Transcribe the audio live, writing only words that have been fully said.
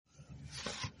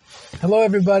Hello,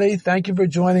 everybody. Thank you for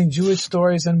joining Jewish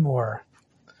Stories and More.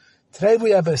 Today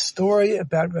we have a story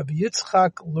about Rabbi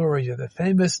Yitzchak Luria, the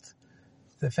famous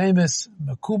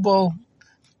Makubal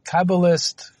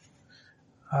Kabbalist,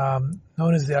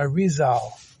 known as the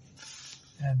Arizal.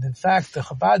 And in fact, the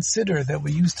Chabad Siddur that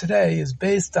we use today is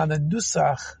based on the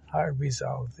Nusach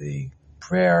HaArizal, the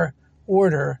prayer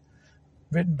order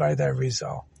written by the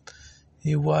Arizal.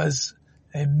 He was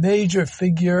a major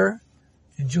figure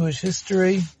in Jewish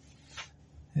history,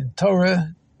 in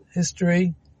Torah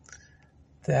history,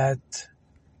 that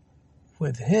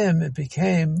with him it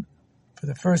became, for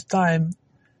the first time,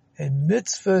 a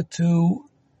mitzvah to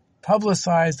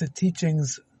publicize the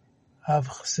teachings of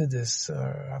Chassidus,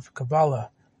 or of Kabbalah,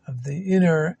 of the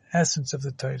inner essence of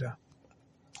the Torah.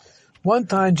 One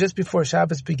time, just before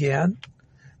Shabbos began,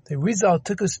 the Rizal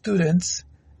took his students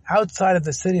outside of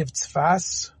the city of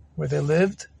Tzfas, where they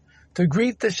lived, to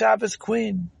greet the Shabbos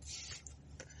queen,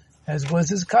 as was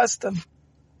his custom.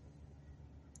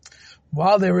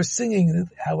 While they were singing,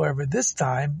 however, this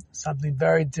time, something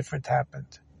very different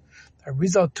happened. The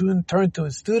Rizal turned to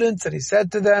his students and he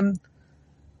said to them,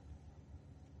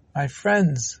 "My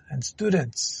friends and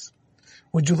students,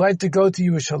 would you like to go to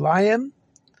Yerushalayim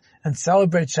and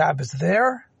celebrate Shabbos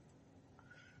there?"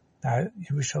 Now,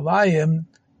 Yerushalayim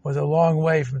was a long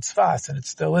way from Tzfas, and it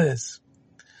still is.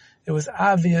 It was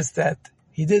obvious that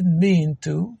he didn't mean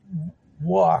to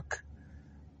walk,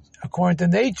 according to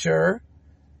nature,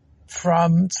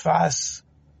 from Tzfas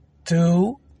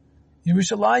to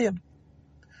Yerushalayim.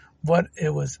 What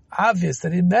it was obvious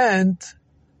that he meant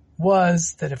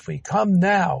was that if we come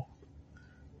now,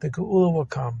 the Geula will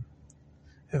come.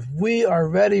 If we are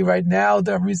ready right now,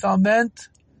 the Rizal meant,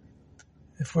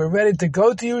 if we're ready to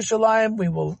go to Yerushalayim, we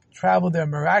will travel there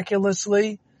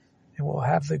miraculously, and we'll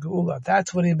have the Geula.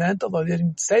 That's what he meant, although he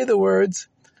didn't say the words.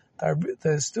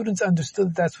 The students understood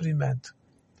that that's what he meant.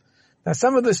 Now,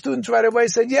 some of the students right away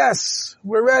said, "Yes,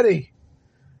 we're ready."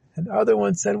 And other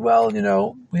ones said, "Well,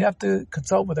 we have to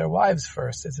consult with our wives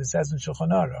first," as it says in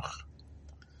Shulchan Aruch.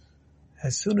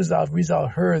 As soon as Al-Rizal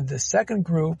heard the second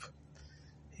group,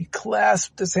 he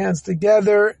clasped his hands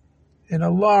together in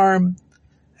alarm,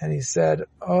 and he said,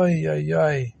 "Oy, oy,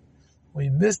 oy, we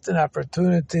missed an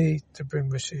opportunity to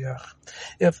bring Moshiach.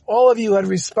 If all of you had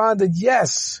responded,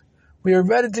 'Yes, we are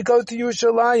ready to go to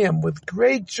Yerushalayim,' with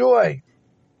great joy,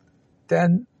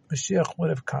 then Moshiach would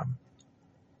have come."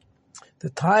 The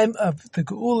time of the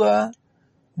Geula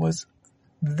was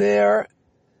there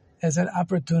as an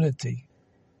opportunity.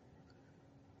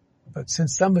 But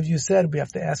since some of you said we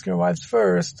have to ask our wives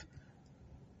first,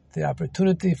 the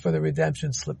opportunity for the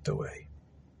redemption slipped away.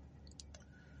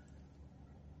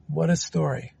 What a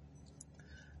story.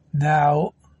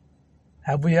 Now,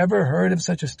 have we ever heard of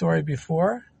such a story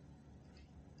before?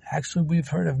 Actually, we've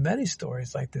heard of many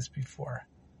stories like this before.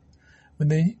 When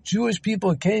the Jewish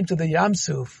people came to the Yam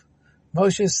Suf,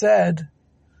 Moshe said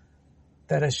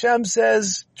that Hashem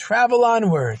says, "Travel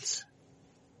onwards."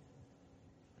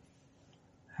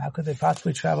 How could they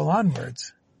possibly travel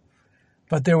onwards?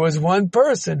 But there was one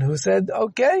person who said,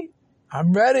 "Okay,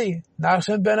 I'm ready."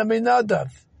 Nachshon ben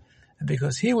Aminadav. And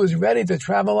because he was ready to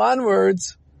travel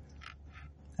onwards,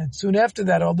 and soon after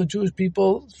that, all the Jewish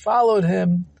people followed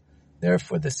him,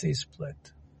 therefore the sea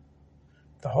split.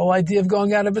 The whole idea of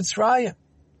going out of Mitzrayim,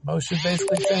 Moshe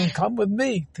basically saying, "Come with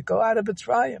me to go out of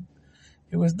Mitzrayim."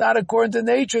 It was not according to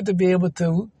nature to be able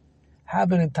to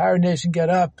have an entire nation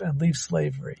get up and leave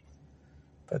slavery.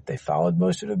 But they followed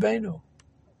Moshe Rabbeinu,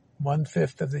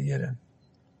 1/5 of the Yidden.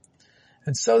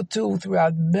 And so too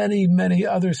throughout many, many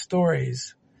other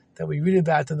stories that we read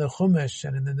about in the Chumash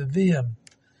and in the Nevi'im.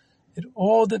 It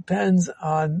all depends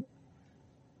on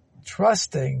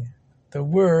trusting the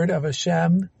word of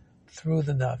Hashem through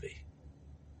the Navi.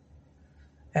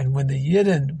 And when the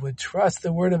Yidden would trust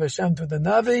the word of Hashem through the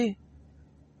Navi,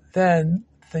 then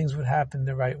things would happen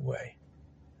the right way.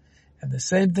 And the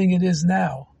same thing it is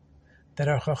now, that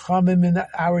our Chachamim in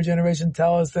our generation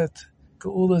tell us that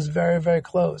Geula is very, very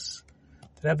close.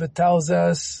 The Rebbe tells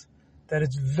us that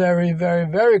it's very, very,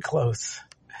 very close.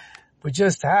 We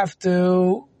just have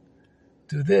to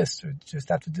do this, or just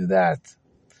have to do that.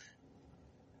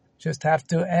 Just have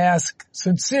to ask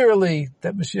sincerely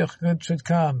that Mashiach should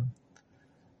come,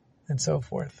 and so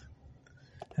forth.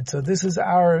 And so this is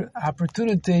our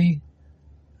opportunity,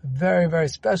 a very, very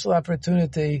special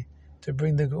opportunity to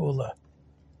bring the Geula.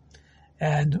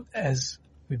 And as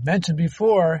we've mentioned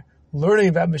before, learning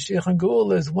about Mashiach and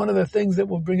Geula is one of the things that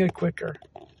will bring it quicker.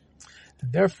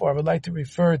 And therefore, I would like to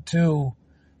refer to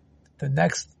the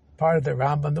next part of the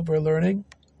Rambam that we're learning,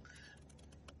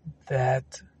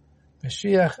 that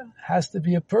Mashiach has to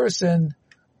be a person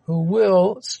who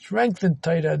will strengthen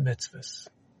Torah and mitzvahs.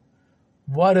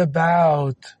 What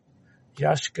about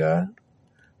Yashka,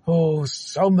 who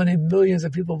so many millions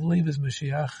of people believe is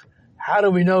Moshiach? How do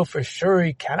we know for sure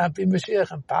he cannot be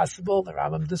Moshiach? Impossible. The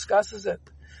Rambam discusses it.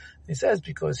 He says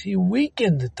because he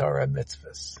weakened the Torah and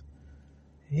mitzvahs.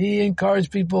 He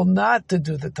encouraged people not to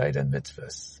do the Torah and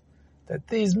mitzvahs. That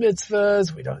these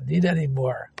mitzvahs we don't need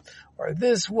anymore. Or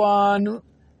this one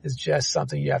is just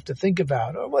something you have to think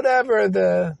about. Or whatever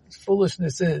the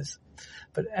foolishness is.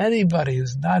 But anybody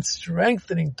who's not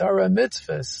strengthening Torah and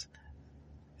mitzvahs,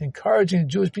 encouraging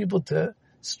Jewish people to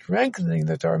strengthening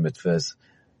the Torah and mitzvahs,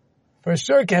 for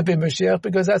sure can't be Mashiach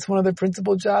because that's one of the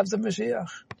principal jobs of Mashiach.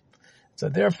 So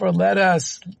therefore let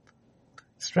us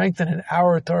strengthen in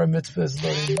our Torah mitzvahs,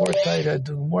 learning more Torah,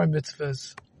 doing more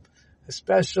mitzvahs,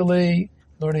 especially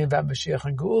learning about Mashiach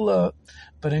and Geula,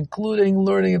 but including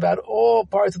learning about all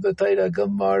parts of the Torah,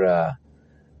 Gemara,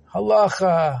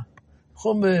 Halacha,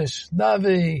 Chumash,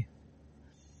 Navi,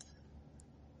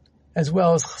 as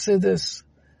well as Chassidus,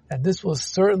 and this will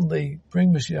certainly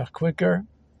bring Mashiach quicker.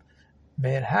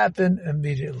 May it happen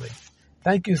immediately.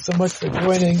 Thank you so much for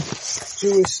joining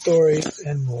Jewish Stories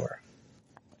and More.